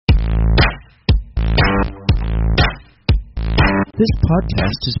This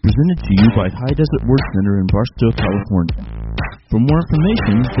podcast is presented to you by High Desert Word Center in Barstow, California. For more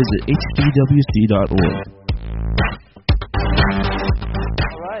information, visit hdwc.org.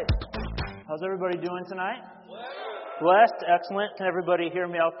 All right. How's everybody doing tonight? Blessed. Excellent. Can everybody hear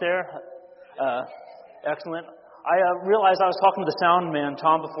me out there? Excellent. I realized I was talking to the sound man,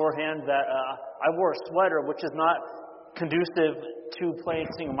 Tom, beforehand, that I wore a sweater, which is not conducive to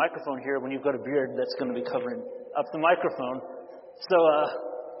placing a microphone here when you've got a beard that's going to be covering up the microphone. So,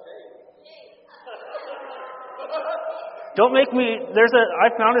 don't make me, I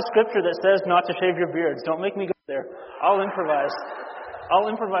found a scripture that says not to shave your beards. Don't make me go there. I'll improvise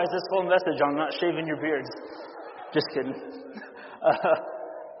this whole message on not shaving your beards. Just kidding.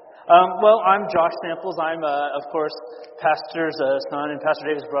 Well, I'm Josh Samples. I'm, of course, Pastor's son and Pastor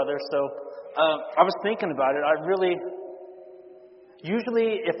David's brother. So, I was thinking about it.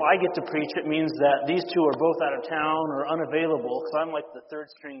 Usually, if I get to preach, it means that these two are both out of town or unavailable, because I'm like the third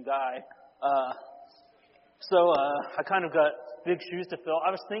string guy. So I kind of got big shoes to fill. I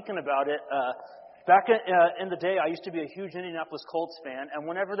was thinking about it. Back in the day, I used to be a huge Indianapolis Colts fan, and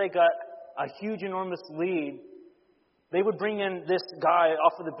whenever they got a huge, enormous lead, they would bring in this guy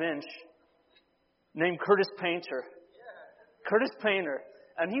off of the bench named Curtis Painter. Curtis Painter.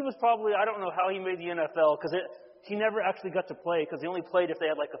 And he was probably, I don't know how he made the NFL, because he never actually got to play, because he only played if they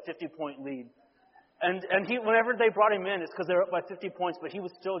had like a 50-point lead. And whenever they brought him in, it's because they were up by 50 points, but he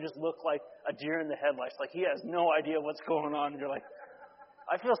would still just look like a deer in the headlights. Like, he has no idea what's going on. And you're like,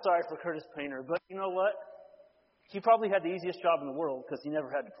 I feel sorry for Curtis Painter. But you know what? He probably had the easiest job in the world, because he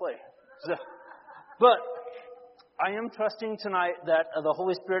never had to play. But I am trusting tonight that the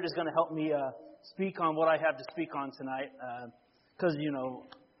Holy Spirit is going to help me speak on what I have to speak on tonight. Because,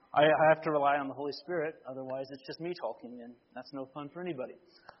 I have to rely on the Holy Spirit. Otherwise, it's just me talking, and that's no fun for anybody.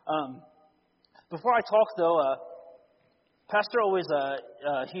 Before I talk, though, Pastor always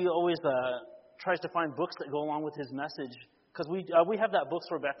tries to find books that go along with his message. Because we have that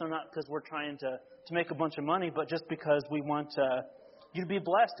bookstore back there, not because we're trying to make a bunch of money, but just because we want you to be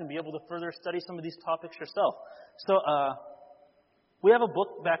blessed and be able to further study some of these topics yourself. So we have a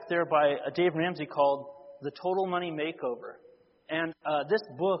book back there by Dave Ramsey called The Total Money Makeover. And this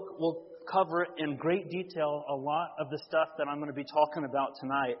book will cover in great detail a lot of the stuff that I'm going to be talking about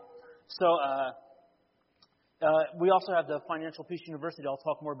tonight. So we also have the Financial Peace University. I'll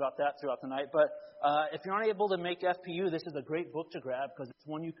talk more about that throughout the night. But if you're not able to make FPU, this is a great book to grab because it's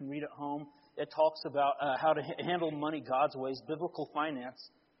one you can read at home. It talks about how to handle money God's ways, biblical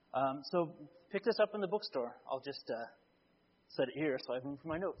finance. So pick this up in the bookstore. I'll just set it here so I have room for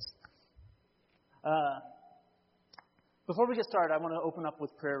my notes. Before we get started, I want to open up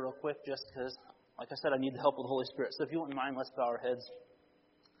with prayer real quick, just because, like I said, I need the help of the Holy Spirit. So if you wouldn't mind, let's bow our heads.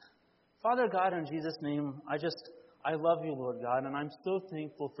 Father God, in Jesus' name, I love you, Lord God, and I'm so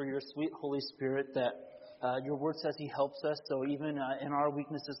thankful for your sweet Holy Spirit that your word says He helps us. So even in our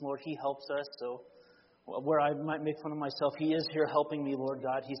weaknesses, Lord, He helps us. So where I might make fun of myself, He is here helping me, Lord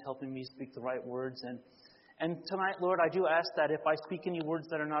God. He's helping me speak the right words. And tonight, Lord, I do ask that if I speak any words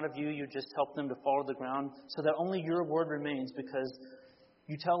that are not of you, you just help them to fall to the ground so that only your word remains, because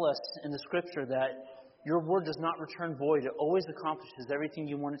you tell us in the Scripture that your word does not return void. It always accomplishes everything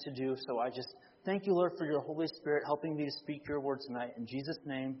you want it to do. So I just thank you, Lord, for your Holy Spirit helping me to speak your word tonight. In Jesus'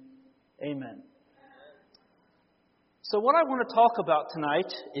 name, amen. So what I want to talk about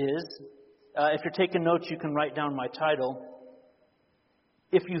tonight is, if you're taking notes, you can write down my title.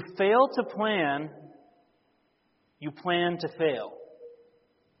 If you fail to plan, you plan to fail.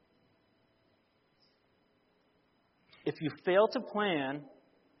 If you fail to plan,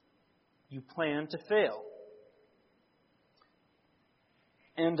 you plan to fail.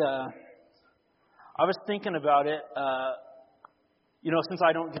 And I was thinking about it. Since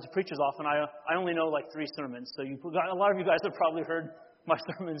I don't get to preach as often, I only know like 3 sermons. So a lot of you guys have probably heard my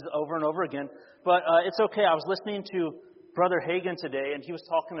sermons over and over again. But it's okay. I was listening to Brother Hagin today, and he was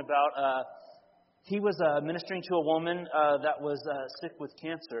talking about... He was ministering to a woman that was sick with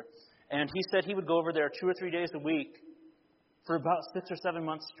cancer. And he said he would go over there 2 or 3 days a week for about 6 or 7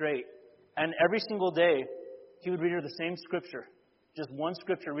 months straight. And every single day, he would read her the same scripture. Just one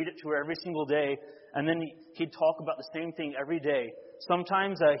scripture, read it to her every single day. And then he'd talk about the same thing every day.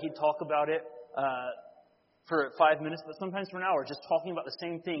 Sometimes he'd talk about it for 5 minutes, but sometimes for an hour, just talking about the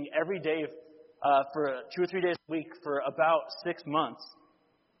same thing every day for 2 or 3 days a week for about 6 months.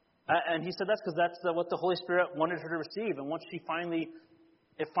 And he said that's because that's what the Holy Spirit wanted her to receive. And once it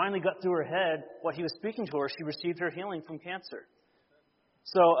finally got through her head what he was speaking to her, she received her healing from cancer.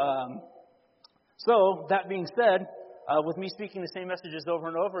 So that being said, with me speaking the same messages over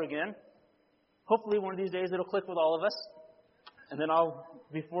and over again, hopefully one of these days it'll click with all of us. and then I'll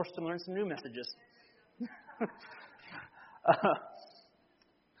be forced to learn some new messages.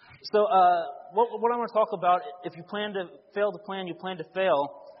 So what I want to talk about, if you plan to fail to plan, you plan to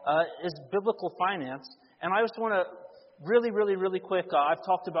fail, is biblical finance. And I just want to really quick, I've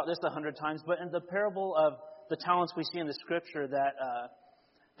talked about this 100 times, but in the parable of the talents we see in the Scripture,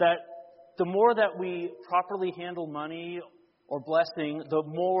 that the more that we properly handle money or blessing, the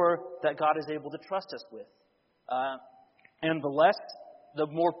more that God is able to trust us with. And the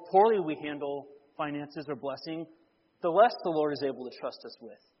more poorly we handle finances or blessing, the less the Lord is able to trust us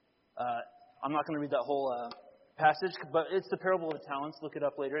with. I'm not going to read that whole passage, but it's the parable of the talents. Look it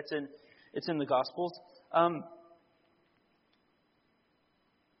up later. It's in the Gospels.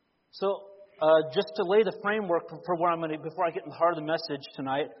 So just to lay the framework for what I'm going to, before I get in the heart of the message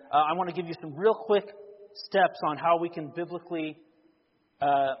tonight, I want to give you some real quick steps on how we can biblically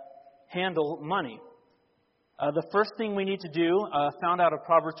handle money. The first thing we need to do, found out of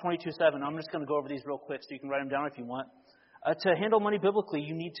Proverbs 22:7. I'm just going to go over these real quick so you can write them down if you want. To handle money biblically,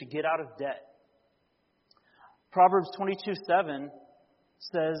 you need to get out of debt. Proverbs 22:7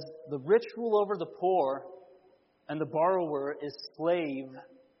 says, "The rich rule over the poor, and the borrower is slave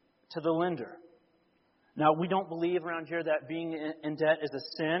to the lender." Now, we don't believe around here that being in debt is a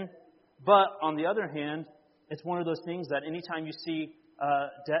sin, but on the other hand, it's one of those things that anytime you see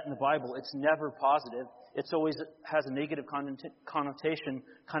debt in the Bible, it's never positive. It's always has a negative connotation,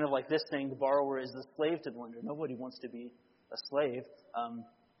 kind of like this saying the borrower is the slave to the lender. Nobody wants to be a slave.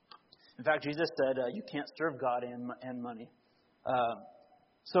 In fact, Jesus said you can't serve God and money.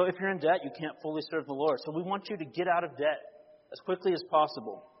 So if you're in debt, you can't fully serve the Lord. So we want you to get out of debt as quickly as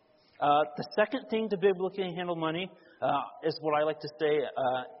possible. The second thing to biblically handle money is what I like to say,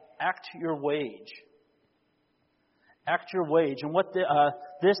 act your wage. Act your wage. And what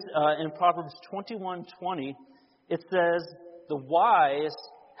this in Proverbs 21:20, it says, "The wise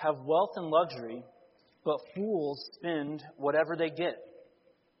have wealth and luxury, but fools spend whatever they get."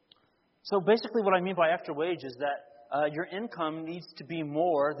 So basically what I mean by act your wage is that your income needs to be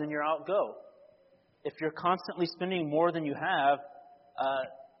more than your outgo. If you're constantly spending more than you have,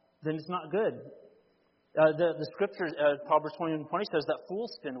 then it's not good. The scripture, Proverbs 21:20 says that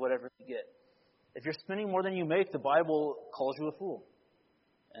fools spend whatever they get. If you're spending more than you make, the Bible calls you a fool.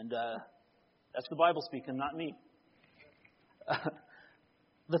 And that's the Bible speaking, not me.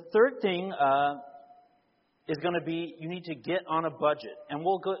 The third thing is going to be you need to get on a budget. And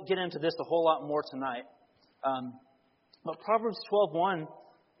we'll get into this a whole lot more tonight. But Proverbs 12:1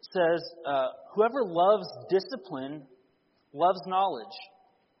 says, "Whoever loves discipline loves knowledge,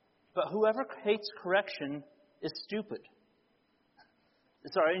 but whoever hates correction is stupid."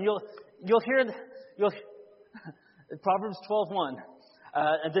 Sorry, and you'll hear Proverbs 12:1,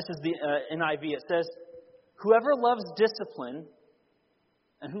 and this is the NIV. It says, "Whoever loves discipline,"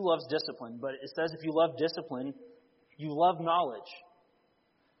 and who loves discipline? But it says if you love discipline, you love knowledge.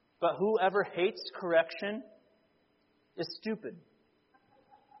 But whoever hates correction is stupid.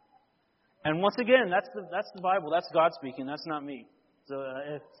 And once again, that's the Bible. That's God speaking. That's not me. So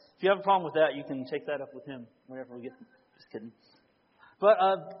if you have a problem with that, you can take that up with Him whenever we get. Just kidding. But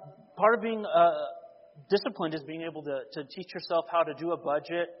part of being disciplined is being able to teach yourself how to do a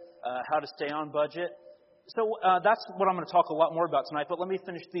budget, how to stay on budget. So that's what I'm going to talk a lot more about tonight. But let me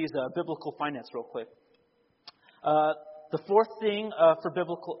finish these biblical finance real quick. The fourth thing for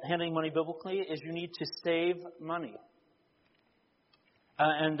handling money biblically is you need to save money.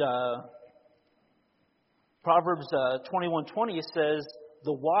 And Proverbs 21:20 says,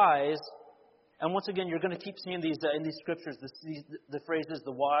 "The wise," and once again, you're going to keep seeing these in these scriptures, the phrases,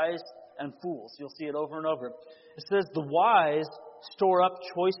 "the wise" and "fools." You'll see it over and over. It says, "The wise store up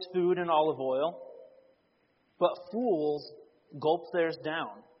choice food and olive oil, but fools gulp theirs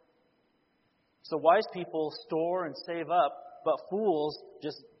down." So wise people store and save up, but fools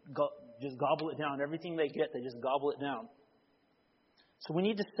just gobble it down. Everything they get, they just gobble it down. So we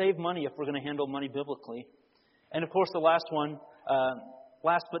need to save money if we're going to handle money biblically. And of course, the last one,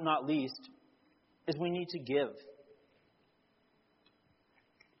 last but not least, is we need to give.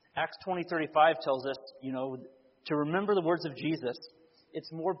 Acts 20:35 tells us, to remember the words of Jesus. It's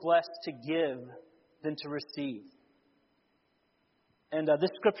more blessed to give than to receive. And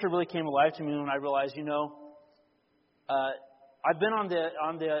this scripture really came alive to me when I realized, I've been on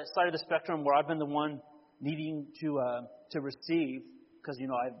the side of the spectrum where I've been the one needing to receive because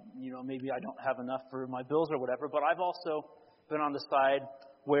maybe I don't have enough for my bills or whatever. But I've also been on the side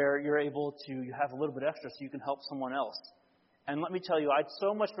where you have a little bit extra so you can help someone else. And let me tell you, I'd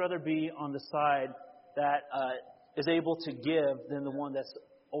so much rather be on the side that is able to give than the one that's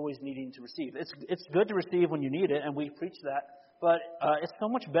always needing to receive. It's good to receive when you need it, and we preach that. but it's so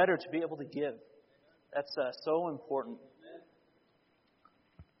much better to be able to give. That's so important.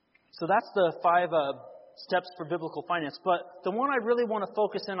 So that's the 5 steps for biblical finance. But the one I really want to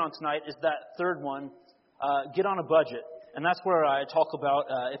focus in on tonight is that third one, get on a budget. And that's where I talk about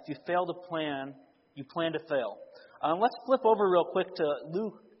if you fail to plan, you plan to fail. Let's flip over real quick to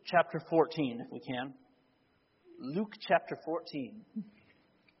Luke chapter 14, if we can. Luke chapter 14.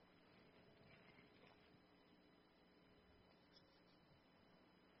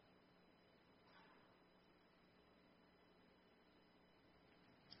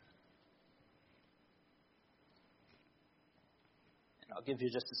 I'll give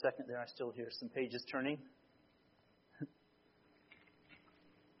you just a second there. I still hear some pages turning.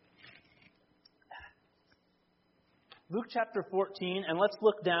 Luke chapter 14, and let's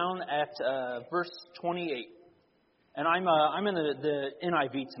look down at verse 28. And I'm in the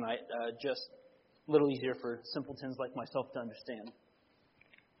NIV tonight, just a little easier for simpletons like myself to understand.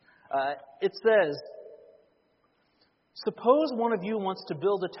 It says, "Suppose one of you wants to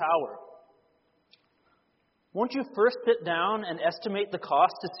build a tower. Won't you first sit down and estimate the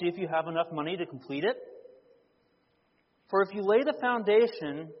cost to see if you have enough money to complete it? For if you lay the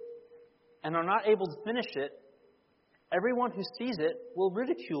foundation and are not able to finish it, everyone who sees it will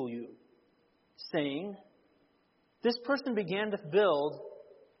ridicule you, saying, 'This person began to build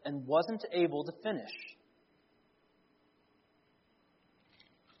and wasn't able to finish.'"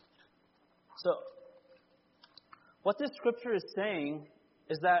 So, what this scripture is saying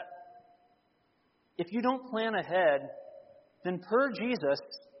is that if you don't plan ahead, then per Jesus,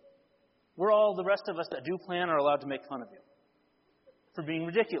 the rest of us that do plan are allowed to make fun of you for being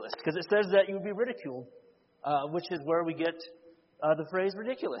ridiculous. Because it says that you would be ridiculed, which is where we get the phrase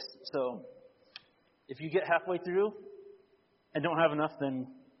ridiculous. So if you get halfway through and don't have enough, then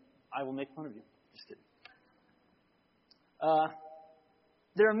I will make fun of you. Just kidding.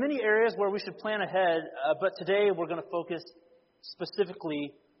 There are many areas where we should plan ahead, but today we're going to focus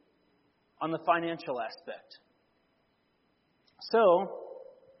specifically on the financial aspect. So,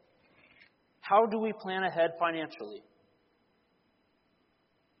 how do we plan ahead financially?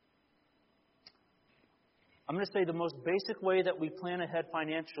 I'm going to say the most basic way that we plan ahead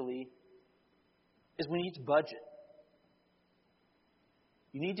financially is we need to budget.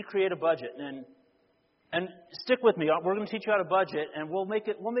 You need to create a budget, and stick with me. We're going to teach you how to budget, and we'll make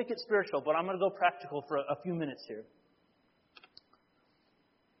it spiritual. But I'm going to go practical for a few minutes here.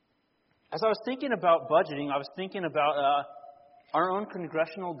 As I was thinking about budgeting, I was thinking about our own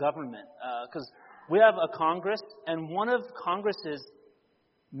congressional government, because we have a Congress, and one of Congress's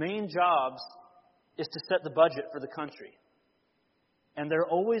main jobs is to set the budget for the country. And they're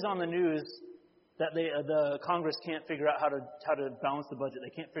always on the news that the Congress can't figure out how to balance the budget.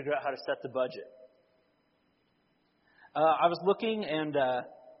 They can't figure out how to set the budget. I was looking, and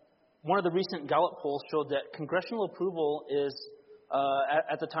one of the recent Gallup polls showed that congressional approval is,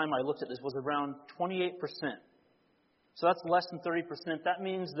 at the time I looked at this, was around 28%. So that's less than 30%. That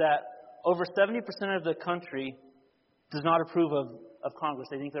means that over 70% of the country does not approve of Congress.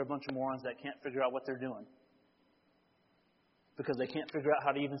 They think they're a bunch of morons that can't figure out what they're doing because they can't figure out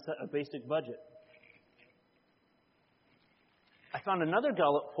how to even set a basic budget. I found another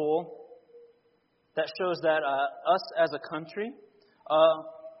Gallup poll that shows that us as a country,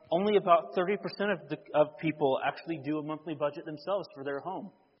 only about 30% of people actually do a monthly budget themselves for their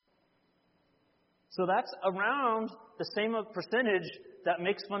home. So that's around the same percentage that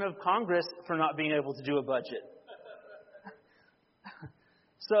makes fun of Congress for not being able to do a budget.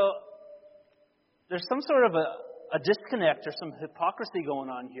 So there's some sort of a disconnect or some hypocrisy going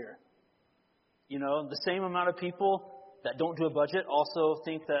on here. You know, the same amount of people that don't do a budget also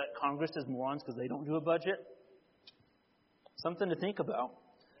think that Congress is morons because they don't do a budget. Something to think about.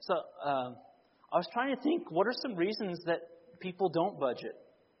 So I was trying to think, what are some reasons that people don't budget?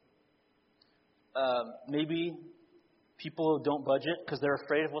 Maybe people don't budget because they're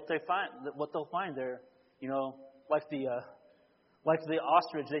afraid of what they'll find. They're, like the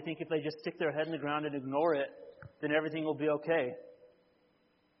ostrich. They think if they just stick their head in the ground and ignore it, then everything will be okay.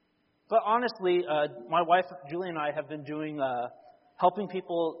 But honestly, my wife Julie and I have been doing helping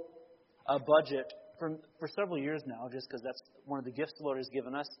people budget for several years now, just because that's one of the gifts the Lord has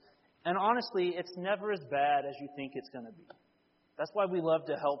given us. And honestly, it's never as bad as you think it's going to be. That's why we love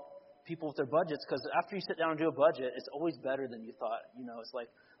to help people with their budgets, because after you sit down and do a budget, it's always better than you thought. It's like,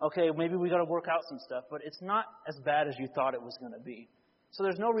 okay, maybe we got to work out some stuff, but it's not as bad as you thought it was going to be. So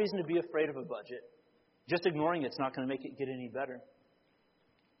there's no reason to be afraid of a budget. Just ignoring it's not going to make it get any better.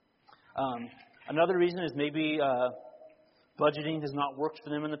 Another reason is maybe budgeting has not worked for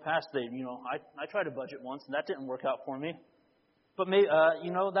them in the past. I tried to budget once, and that didn't work out for me. But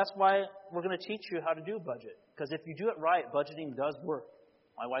that's why we're going to teach you how to do a budget. Because if you do it right, budgeting does work.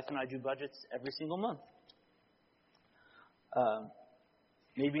 My wife and I do budgets every single month.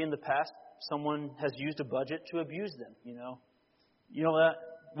 Maybe in the past, someone has used a budget to abuse them. You know that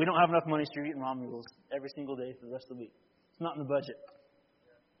we don't have enough money, so you're eating ramen noodles every single day for the rest of the week. It's not in the budget.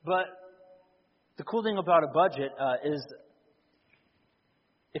 But the cool thing about a budget is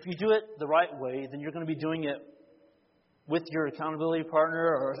if you do it the right way, then you're going to be doing it with your accountability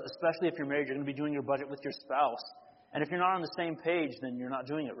partner, or especially if you're married, you're going to be doing your budget with your spouse. And if you're not on the same page, then you're not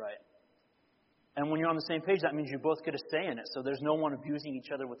doing it right. And when you're on the same page, that means you both get a say in it. So there's no one abusing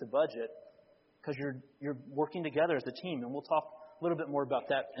each other with the budget because you're working together as a team. And we'll talk a little bit more about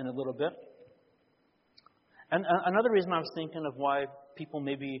that in a little bit. And another reason I was thinking of why people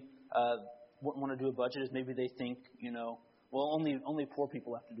maybe wouldn't want to do a budget is maybe they think, well, only poor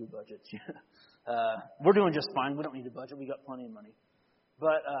people have to do budgets. We're doing just fine. We don't need a budget. We got plenty of money.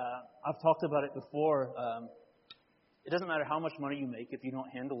 But I've talked about it before. It doesn't matter how much money you make if you don't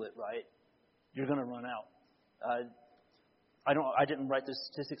handle it right. You're going to run out. I didn't write the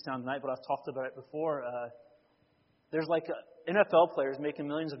statistics down tonight, but I've talked about it before. There's NFL players making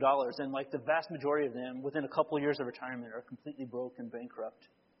millions of dollars, and the vast majority of them, within a couple of years of retirement, are completely broke and bankrupt.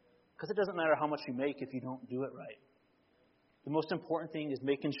 Because it doesn't matter how much you make if you don't do it right. The most important thing is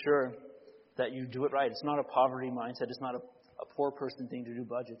making sure that you do it right. It's not a poverty mindset. It's not a poor person thing to do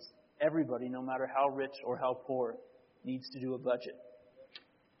budgets. Everybody, no matter how rich or how poor, needs to do a budget.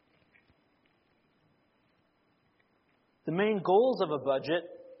 The main goals of a budget,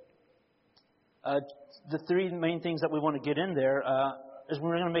 the three main things that we want to get in there, is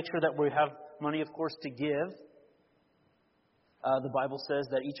we're going to make sure that we have money, of course, to give. The Bible says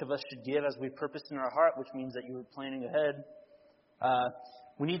that each of us should give as we purpose in our heart, which means that you're planning ahead.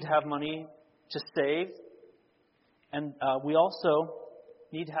 We need to have money to save. And we also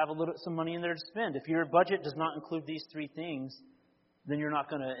need to have some money in there to spend. If your budget does not include these three things, then you're not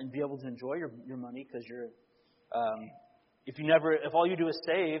going to be able to enjoy your money because if all you do is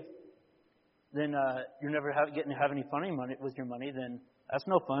save, then you're never getting to have any funny money with your money. Then that's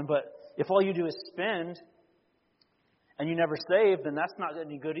no fun. But if all you do is spend and you never save, then that's not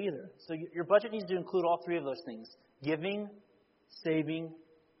any good either. So your budget needs to include all three of those things: giving, saving,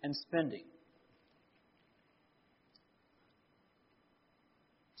 and spending.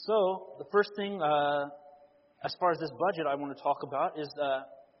 So the first thing, as far as this budget, I want to talk about is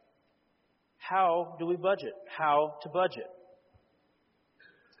how do we budget? How to budget.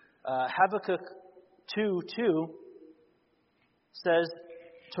 Habakkuk 2:2 says,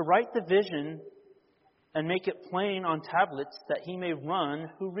 to write the vision and make it plain on tablets that he may run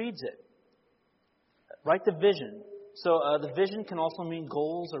who reads it. Write the vision. So the vision can also mean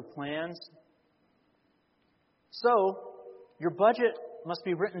goals or plans. So your budget must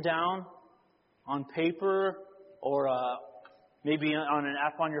be written down on paper or maybe on an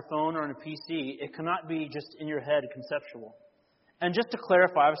app on your phone or on a PC. It cannot be just in your head, conceptual. And just to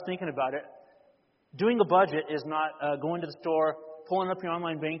clarify, I was thinking about it. Doing a budget is not going to the store, pulling up your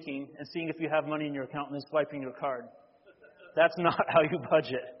online banking, and seeing if you have money in your account and then swiping your card. That's not how you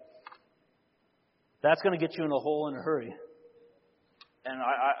budget. That's going to get you in a hole in a hurry. And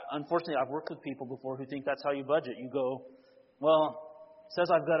unfortunately, I've worked with people before who think that's how you budget. You go, well, it says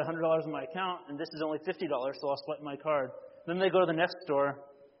I've got $100 in my account, and this is only $50, so I'll swipe my card. Then they go to the next store.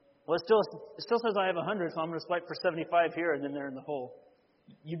 Well, it still says I have 100, so I'm going to swipe for 75 here, and then they're in the hole.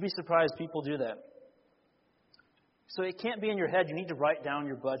 You'd be surprised people do that. So it can't be in your head. You need to write down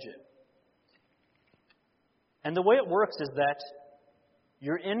your budget. And the way it works is that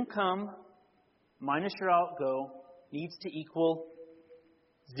your income minus your outgo needs to equal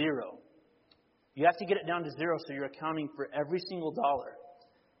 0. You have to get it down to 0 so you're accounting for every single dollar.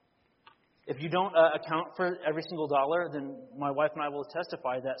 If you don't account for every single dollar, then my wife and I will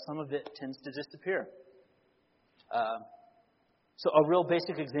testify that some of it tends to disappear. So a real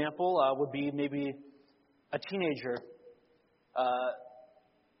basic example would be maybe a teenager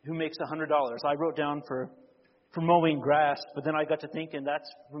who makes $100. I wrote down for mowing grass, but then I got to thinking that's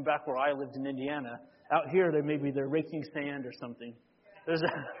from back where I lived in Indiana. Out here, they're raking sand or something. I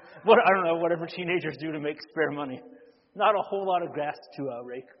don't know, whatever teenagers do to make spare money. Not a whole lot of grass to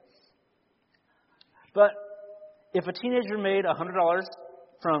rake. But if a teenager made $100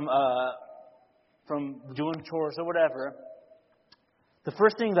 from doing chores or whatever, the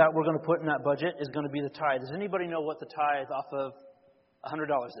first thing that we're going to put in that budget is going to be the tithe. Does anybody know what the tithe off of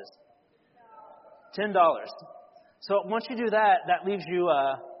 $100 is? $10. So once you do that, that leaves you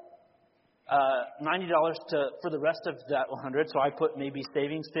 $90 for the rest of that $100. So I put maybe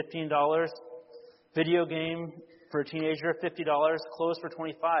savings $15, video game for a teenager, $50, clothes for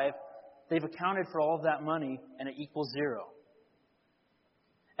 $25. They've accounted for all of that money, and it equals zero.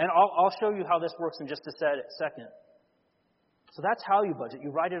 And I'll show you how this works in just a second. So that's how you budget.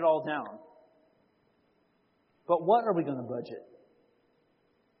 You write it all down. But what are we going to budget?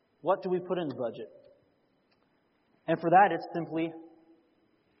 What do we put in the budget? And for that, it's simply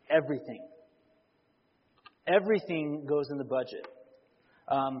everything. Everything goes in the budget.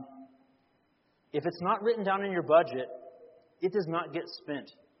 If it's not written down in your budget, it does not get spent,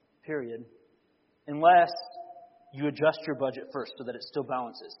 period, unless you adjust your budget first so that it still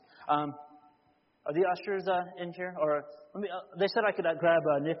balances. Are the ushers in here? Or they said I could grab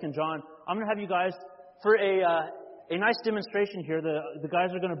Nick and John. I'm going to have you guys, for a nice demonstration here, the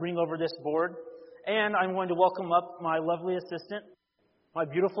guys are going to bring over this board. And I'm going to welcome up my lovely assistant, my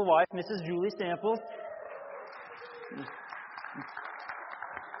beautiful wife, Mrs. Julie Samples.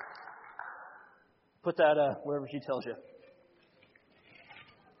 Put that wherever she tells you.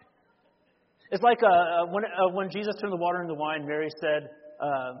 It's like when Jesus turned the water into wine, Mary said,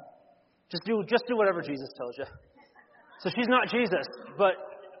 just do whatever Jesus tells you. So she's not Jesus, but,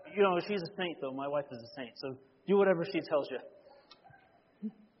 she's a saint, though. My wife is a saint, so do whatever she tells you.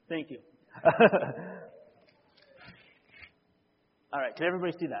 Thank you. All right, can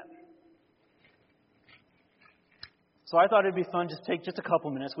everybody see that? So I thought it'd be fun just take just a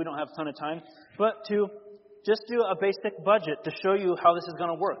couple minutes. We don't have a ton of time, but to just do a basic budget to show you how this is going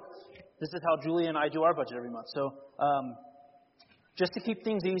to work. This is how Julie and I do our budget every month. So just to keep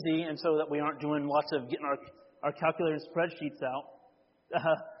things easy and so that we aren't doing lots of getting our calculator spreadsheets out,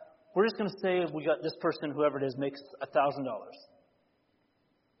 we're just going to say we got this person, whoever it is, makes $1,000.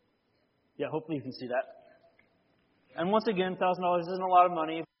 Yeah, hopefully you can see that. And once again, $1,000 isn't a lot of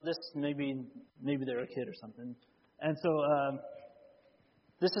money. This maybe they're a kid or something. And so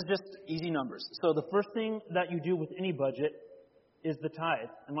this is just easy numbers. So the first thing that you do with any budget is the tithe.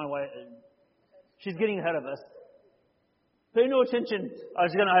 And my wife, she's getting ahead of us. Pay no attention. I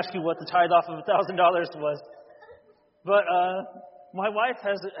was going to ask you what the tithe off of $1,000 was. But my wife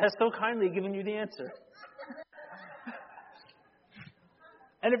has so kindly given you the answer.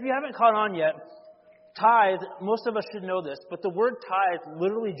 And if you haven't caught on yet, tithe, most of us should know this, but the word tithe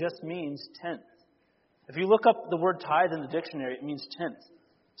literally just means tenth. If you look up the word tithe in the dictionary, it means tenth.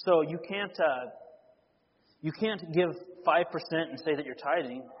 So you can't give 5% and say that you're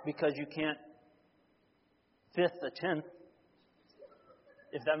tithing because you can't fifth a tenth.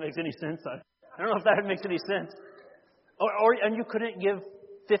 If that makes any sense. I don't know if that makes any sense. And you couldn't give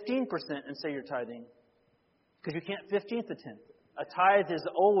 15% and say you're tithing because you can't 15th a tenth. A tithe is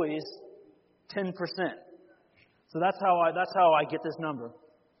always 10%. So that's how I get this number.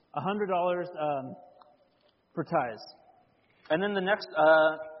 $100 for tithes. And then the next,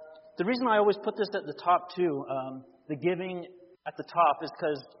 the reason I always put this at the top too, the giving at the top, is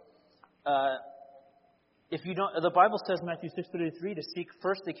because if you don't, the Bible says in Matthew 6:33 to seek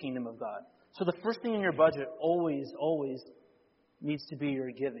first the kingdom of God. So the first thing in your budget always needs to be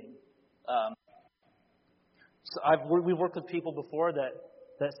your giving. We've worked with people before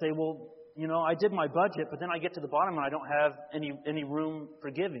that say, well, I did my budget, but then I get to the bottom and I don't have any room for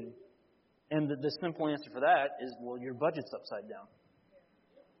giving. And the simple answer for that is, well, your budget's upside down.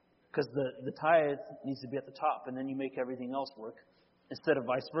 Because the tithe needs to be at the top, and then you make everything else work, instead of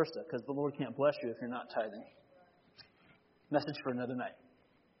vice versa, because the Lord can't bless you if you're not tithing. Message for another night.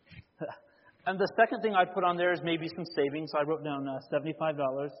 And the second thing I put on there is maybe some savings. So I wrote down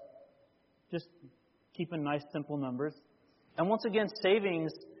 $75. Just keeping nice, simple numbers. And once again,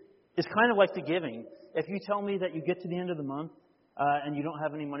 savings is kind of like the giving. If you tell me that you get to the end of the month and you don't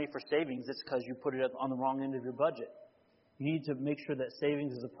have any money for savings, it's because you put it on the wrong end of your budget. You need to make sure that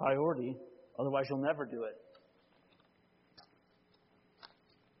savings is a priority, otherwise you'll never do it.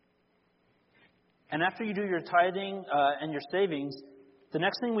 And after you do your tithing and your savings, the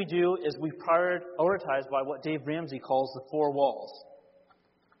next thing we do is we prioritize by what Dave Ramsey calls the 4 walls.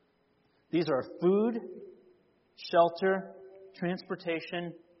 These are food, shelter,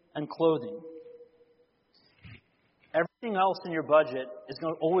 transportation, and clothing. Everything else in your budget is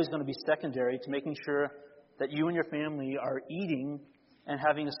always going to be secondary to making sure that you and your family are eating and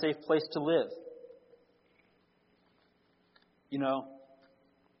having a safe place to live.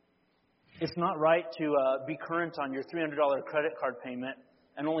 It's not right to be current on your $300 credit card payment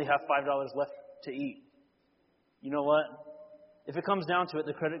and only have $5 left to eat. You know what? If it comes down to it,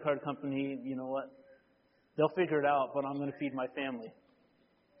 the credit card company, you know what? They'll figure it out, but I'm going to feed my family.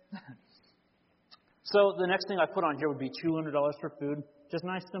 So the next thing I put on here would be $200 for food. Just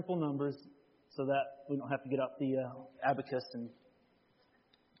nice, simple numbers so that we don't have to get out the abacus and...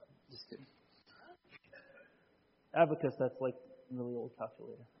 Just kidding. Abacus, that's like a really old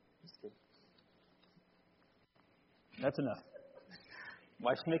calculator. Just kidding. That's enough.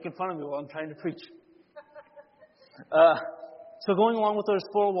 Wife's making fun of me while I'm trying to preach. So going along with those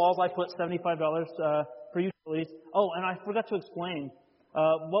 4 walls, I put $75 for utilities. Oh, and I forgot to explain.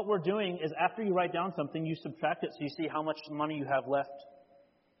 What we're doing is after you write down something, you subtract it so you see how much money you have left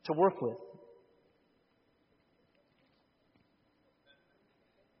to work with.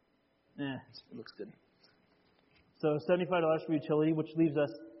 It looks good. So $75 for utility, which leaves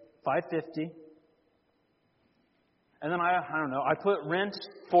us $550. And then I don't know. I put rent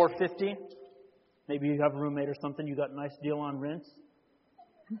 $450. Maybe you have a roommate or something. You got a nice deal on rent.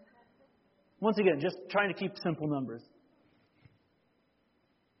 Once again, just trying to keep simple numbers.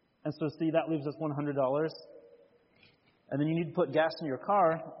 And so, see, that leaves us $100. And then you need to put gas in your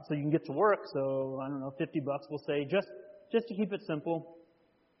car so you can get to work. So, I don't know, $50 we'll say, just to keep it simple.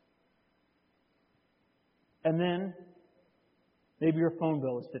 And then maybe your phone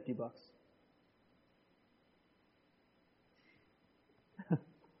bill is $50.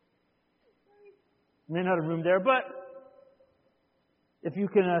 May not have room there, but if you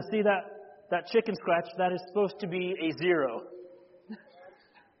can see that chicken scratch, that is supposed to be a 0.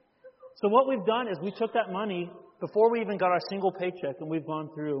 So what we've done is we took that money before we even got our single paycheck, and we've gone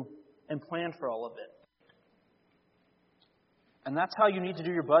through and planned for all of it. And that's how you need to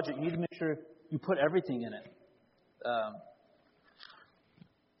do your budget. You need to make sure you put everything in it.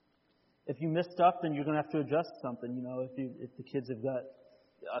 If you miss stuff, then you're going to have to adjust something. You know, if the kids have got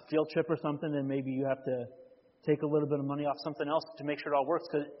a field trip or something, then maybe you have to take a little bit of money off something else to make sure it all works.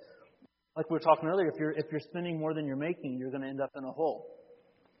 Because, like we were talking earlier, if you're spending more than you're making, you're going to end up in a hole.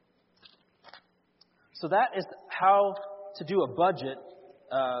 So that is how to do a budget.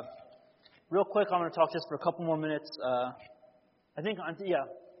 Real quick, I'm going to talk just for a couple more minutes.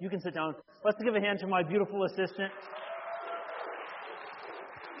 You can sit down. Let's give a hand to my beautiful assistant.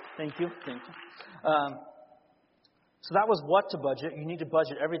 Thank you. So that was what to budget. You need to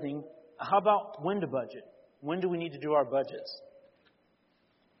budget everything. How about when to budget? When do we need to do our budgets?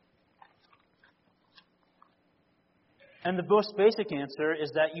 And the most basic answer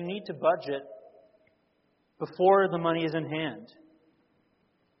is that you need to budget before the money is in hand.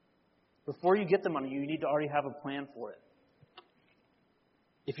 Before you get the money, you need to already have a plan for it.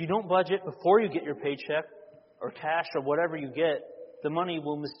 If you don't budget before you get your paycheck or cash or whatever you get, the money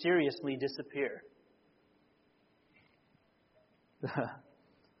will mysteriously disappear.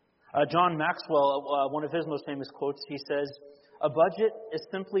 John Maxwell, one of his most famous quotes, he says, "A budget is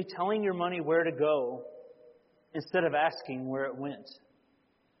simply telling your money where to go instead of asking where it went."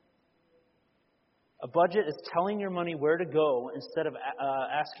 A budget is telling your money where to go instead of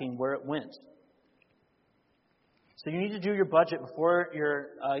asking where it went. So you need to do your budget before you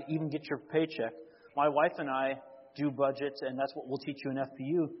even get your paycheck. My wife and I do budgets, and that's what we'll teach you in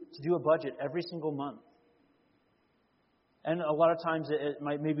FPU, to do a budget every single month. And a lot of times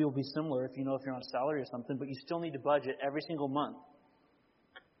maybe it will be similar if you're on a salary or something, but you still need to budget every single month.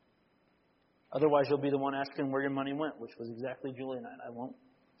 Otherwise, you'll be the one asking where your money went, which was exactly Julie and I.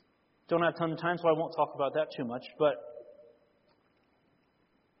 Don't have a ton of time, so I won't talk about that too much. But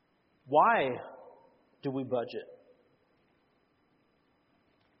why do we budget?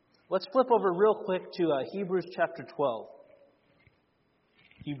 Let's flip over real quick to Hebrews chapter 12.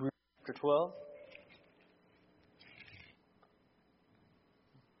 Hebrews chapter 12.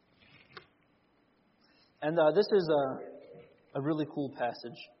 And this is a really cool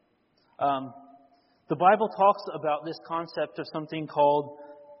passage. The Bible talks about this concept of something called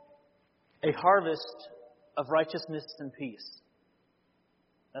a harvest of righteousness and peace.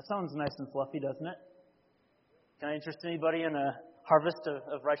 That sounds nice and fluffy, doesn't it? Can I interest anybody in a harvest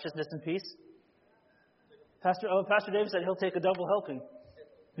of righteousness and peace? Pastor David said he'll take a double helping.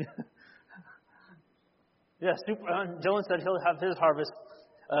 Yeah, Dylan said he'll have his harvest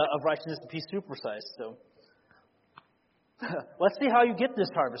of righteousness and peace supersized. So let's see how you get this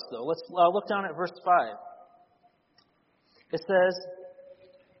harvest, though. Let's look down at verse 5. It says,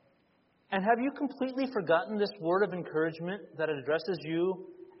 "And have you completely forgotten this word of encouragement that addresses you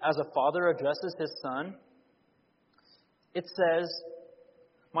as a father addresses his son? It says,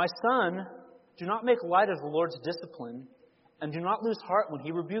 'My son, do not make light of the Lord's discipline, and do not lose heart when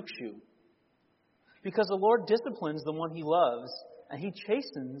he rebukes you. Because the Lord disciplines the one he loves, and he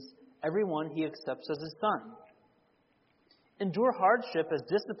chastens everyone he accepts as his son. Endure hardship as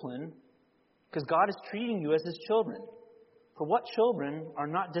discipline, because God is treating you as his children. For what children are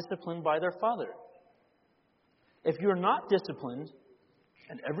not disciplined by their father? If you are not disciplined,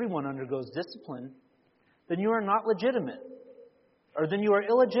 and everyone undergoes discipline, then you are not legitimate, or then you are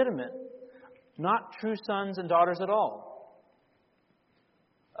illegitimate, not true sons and daughters at all.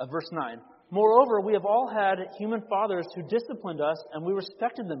 Verse 9. Moreover, we have all had human fathers who disciplined us, and we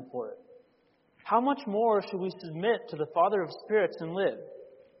respected them for it. How much more should we submit to the Father of spirits and live?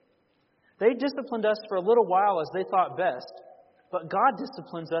 They disciplined us for a little while as they thought best, but God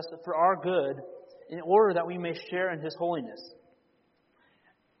disciplines us for our good in order that we may share in His holiness.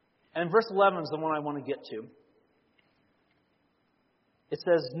 And verse 11 is the one I want to get to. It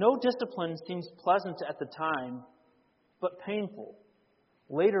says, no discipline seems pleasant at the time, but painful.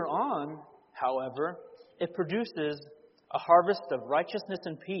 Later on, however, it produces a harvest of righteousness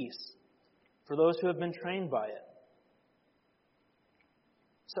and peace for those who have been trained by it.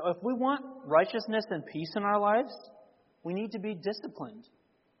 So if we want righteousness and peace in our lives, we need to be disciplined.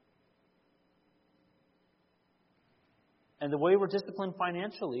 And the way we're disciplined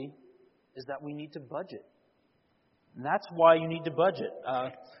financially is that we need to budget. And that's why you need to budget.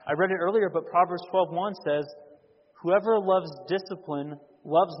 I read it earlier, but Proverbs 12:1 says, whoever loves discipline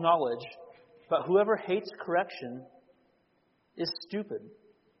loves knowledge, but whoever hates correction is stupid.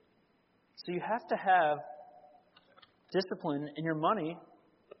 So you have to have discipline in your money,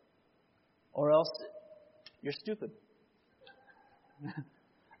 or else you're stupid.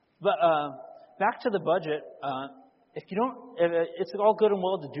 But back to the budget. It's all good and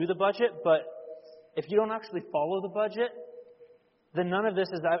well to do the budget, but if you don't actually follow the budget, then none of this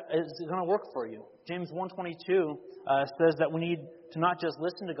is going to work for you. James 1:22 says that we need to not just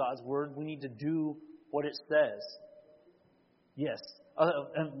listen to God's word, we need to do what it says. Yes.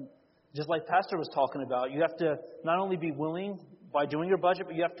 And just like Pastor was talking about, you have to not only be willing by doing your budget,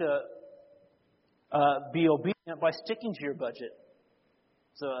 but you have to be obedient by sticking to your budget.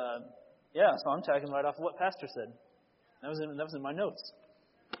 So, so I'm tagging right off of what Pastor said. That was in my notes.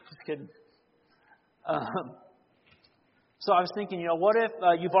 Just kidding. So I was thinking, what if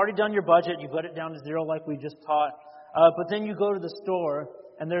you've already done your budget, you've got it down to zero like we just taught, but then you go to the store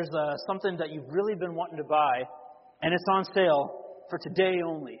and there's something that you've really been wanting to buy, and it's on sale for today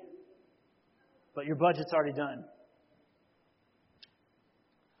only, but your budget's already done.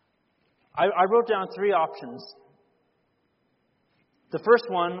 I wrote down 3 options. The first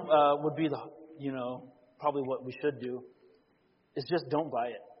one would be probably what we should do, is just don't buy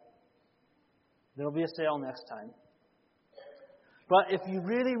it. There'll be a sale next time. But if you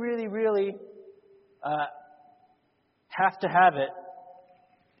really, really, really have to have it,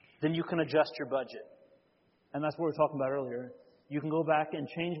 then you can adjust your budget. And that's what we were talking about earlier. You can go back and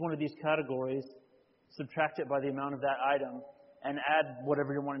change one of these categories, subtract it by the amount of that item, and add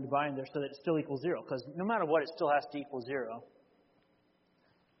whatever you're wanting to buy in there so that it still equals 0. Because no matter what, it still has to equal 0.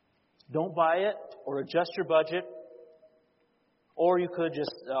 Don't buy it or adjust your budget. Or you could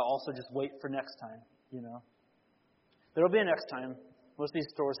just also just wait for next time, There will be a next time. Most of these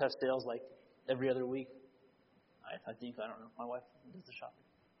stores have sales like every other week. I think, I don't know. My wife does the shopping.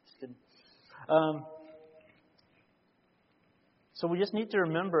 Just kidding. So we just need to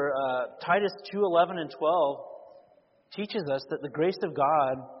remember Titus 2:11 and 12 teaches us that the grace of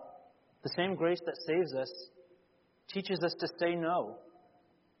God, the same grace that saves us, teaches us to say no.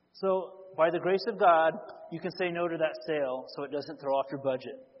 So by the grace of God, you can say no to that sale so it doesn't throw off your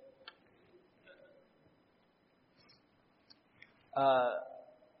budget.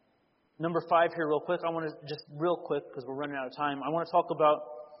 Number 5 here real quick. I want to just real quick, because we're running out of time, I want to talk about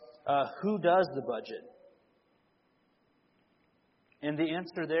who does the budget. And the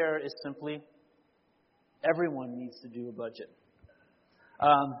answer there is simply everyone needs to do a budget.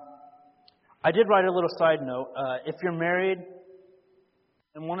 I did write a little side note. If you're married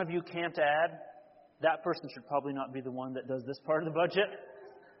and one of you can't add, that person should probably not be the one that does this part of the budget.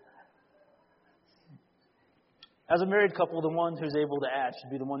 As a married couple, the one who's able to add should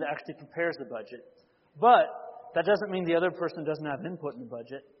be the one that actually prepares the budget. But that doesn't mean the other person doesn't have input in the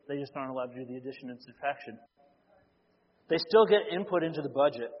budget. They just aren't allowed to do the addition and subtraction. They still get input into the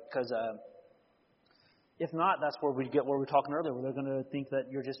budget, because if not, that's where we get where we were talking earlier, where they're going to think that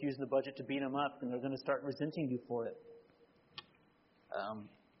you're just using the budget to beat them up, and they're going to start resenting you for it.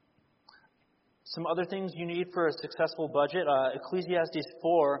 Some other things you need for a successful budget. Ecclesiastes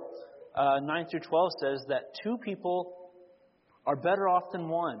 4, 9 through 12 says that 2 people are better off than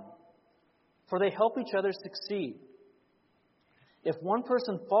 1, for they help each other succeed. If one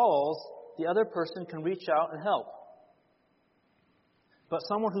person falls, the other person can reach out and help. But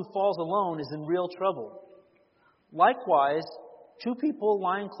someone who falls alone is in real trouble. Likewise, 2 people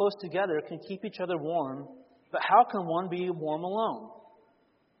lying close together can keep each other warm, but how can one be warm alone?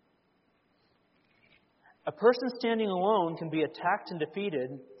 A person standing alone can be attacked and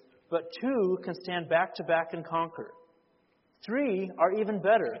defeated, but 2 can stand back to back and conquer. 3 are even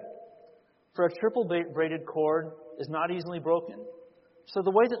better. For a triple braided cord is not easily broken. So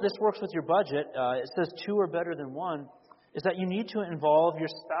the way that this works with your budget, it says 2 are better than 1, is that you need to involve your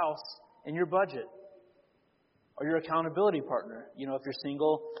spouse in your budget or your accountability partner. You know, if you're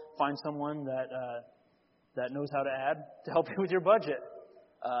single, find someone that knows how to add to help you with your budget.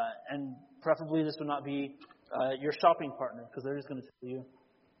 And preferably this would not be your shopping partner, because they're just going to tell you.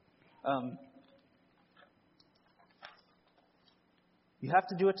 You have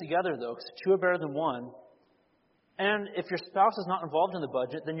to do it together, though, because 2 are better than 1. And if your spouse is not involved in the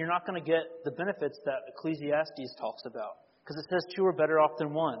budget, then you're not going to get the benefits that Ecclesiastes talks about, because it says 2 are better off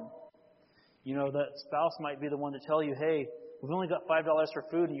than 1. You know, that spouse might be the one to tell you, hey, we've only got $5 for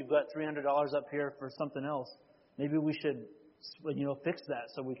food and you've got $300 up here for something else. Maybe we should, fix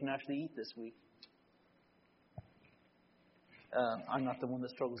that so we can actually eat this week. I'm not the one that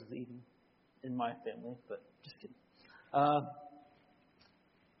struggles with eating in my family, but just kidding.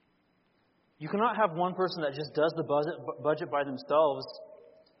 You cannot have one person that just does the budget by themselves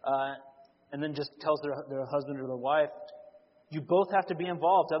and then just tells their husband or their wife. You both have to be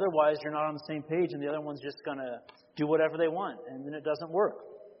involved. Otherwise, you're not on the same page and the other one's just going to do whatever they want, and then it doesn't work.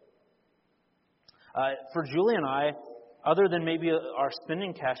 For Julie and I, other than maybe our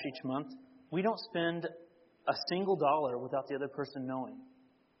spending cash each month, we don't spend a single dollar without the other person knowing.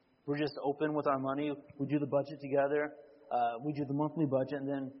 We're just open with our money. We do the budget together. We do the monthly budget, and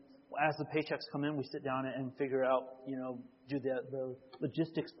then as the paychecks come in, we sit down and figure out, do the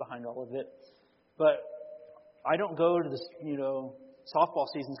logistics behind all of it. But I don't go to this, softball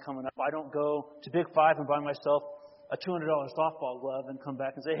season's coming up. I don't go to Big Five and buy myself a $200 softball glove and come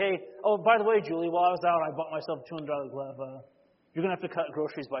back and say, hey, oh, by the way, Julie, while I was out, I bought myself a $200 glove. You're going to have to cut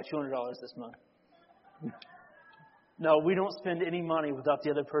groceries by $200 this month. No, we don't spend any money without the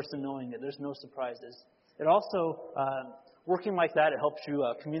other person knowing it. There's no surprises. It also, working like that, it helps you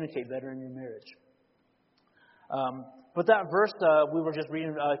communicate better in your marriage. But that verse we were just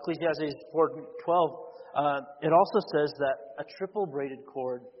reading, Ecclesiastes 4:12, it also says that a triple braided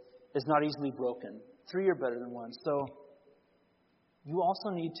cord is not easily broken. 3 are better than 1. So you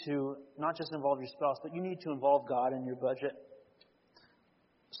also need to not just involve your spouse, but you need to involve God in your budget.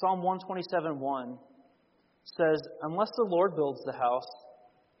 Psalm 127:1 says, unless the Lord builds the house,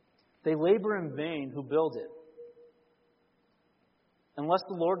 they labor in vain who build it. Unless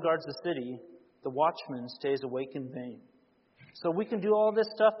the Lord guards the city, the watchman stays awake in vain. So we can do all this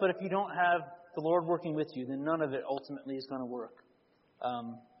stuff, but if you don't have the Lord working with you, then none of it ultimately is going to work.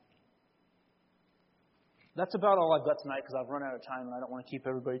 That's about all I've got tonight, because I've run out of time and I don't want to keep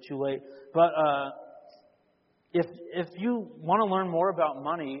everybody too late. But if you want to learn more about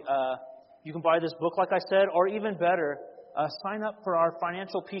money, you can buy this book, like I said, or even better, sign up for our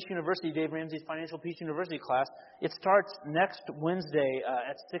Financial Peace University, Dave Ramsey's Financial Peace University class. It starts next Wednesday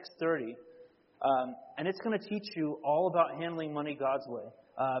at 6:30. And it's going to teach you all about handling money God's way.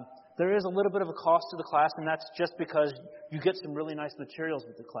 There is a little bit of a cost to the class, and that's just because you get some really nice materials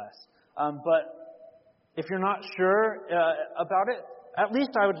with the class. But if you're not sure about it, at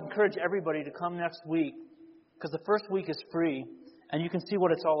least I would encourage everybody to come next week, because the first week is free, and you can see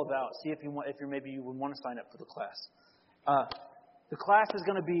what it's all about. See if you would want to sign up for the class. The class is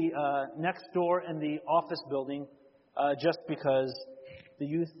going to be next door in the office building, just because the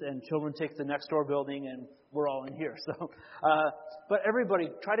youth and children take the next door building, and we're all in here. So, but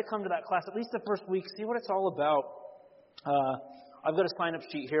everybody, try to come to that class at least the first week. See what it's all about. I've got a sign-up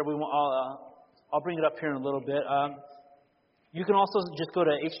sheet here. I'll bring it up here in a little bit. You can also just go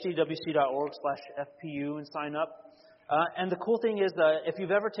to hdwc.org/FPU and sign up. And the cool thing is that if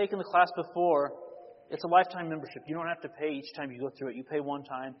you've ever taken the class before, it's a lifetime membership. You don't have to pay each time you go through it. You pay one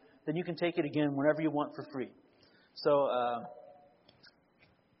time. Then you can take it again whenever you want for free. So,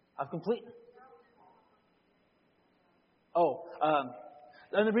 I've completed.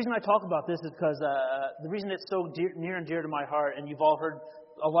 And the reason I talk about this is because the reason it's so near and dear to my heart, and you've all heard,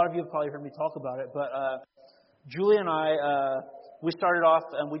 a lot of you have probably heard me talk about it, but Julie and I, we started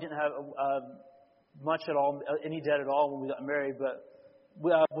off and we didn't have much at all, any debt at all when we got married, but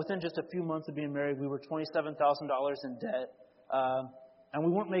within just a few months of being married, we were $27,000 in debt, and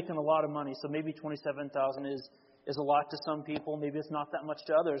we weren't making a lot of money, so maybe $27,000 is a lot to some people. Maybe it's not that much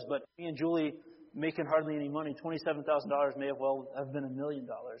to others, but me and Julie making hardly any money, $27,000 may have been $1 million.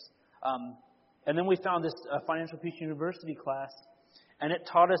 And then we found this Financial Peace University class, and it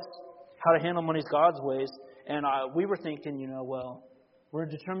taught us how to handle money God's ways. And we were thinking, we're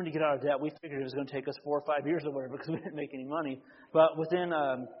determined to get out of debt. We figured it was going to take us 4 or 5 years or whatever because we didn't make any money. But within,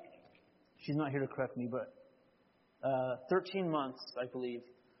 she's not here to correct me, but 13 months, I believe,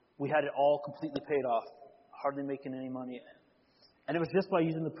 we had it all completely paid off, hardly making any money. And it was just by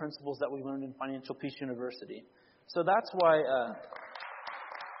using the principles that we learned in Financial Peace University. So that's why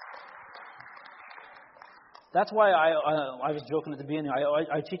I was joking at the beginning.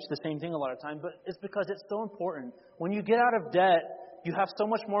 I teach the same thing a lot of times, but it's because it's so important. When you get out of debt, you have so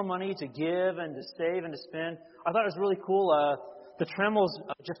much more money to give and to save and to spend. I thought it was really cool. The Tremmels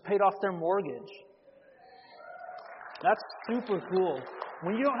just paid off their mortgage. That's super cool.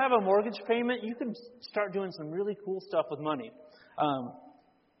 When you don't have a mortgage payment, you can start doing some really cool stuff with money.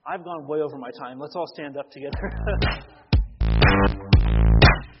 I've gone way over my time. Let's all stand up together.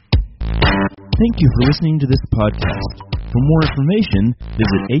 Thank you for listening to this podcast. For more information,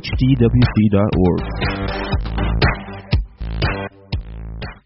 visit hdwc.org.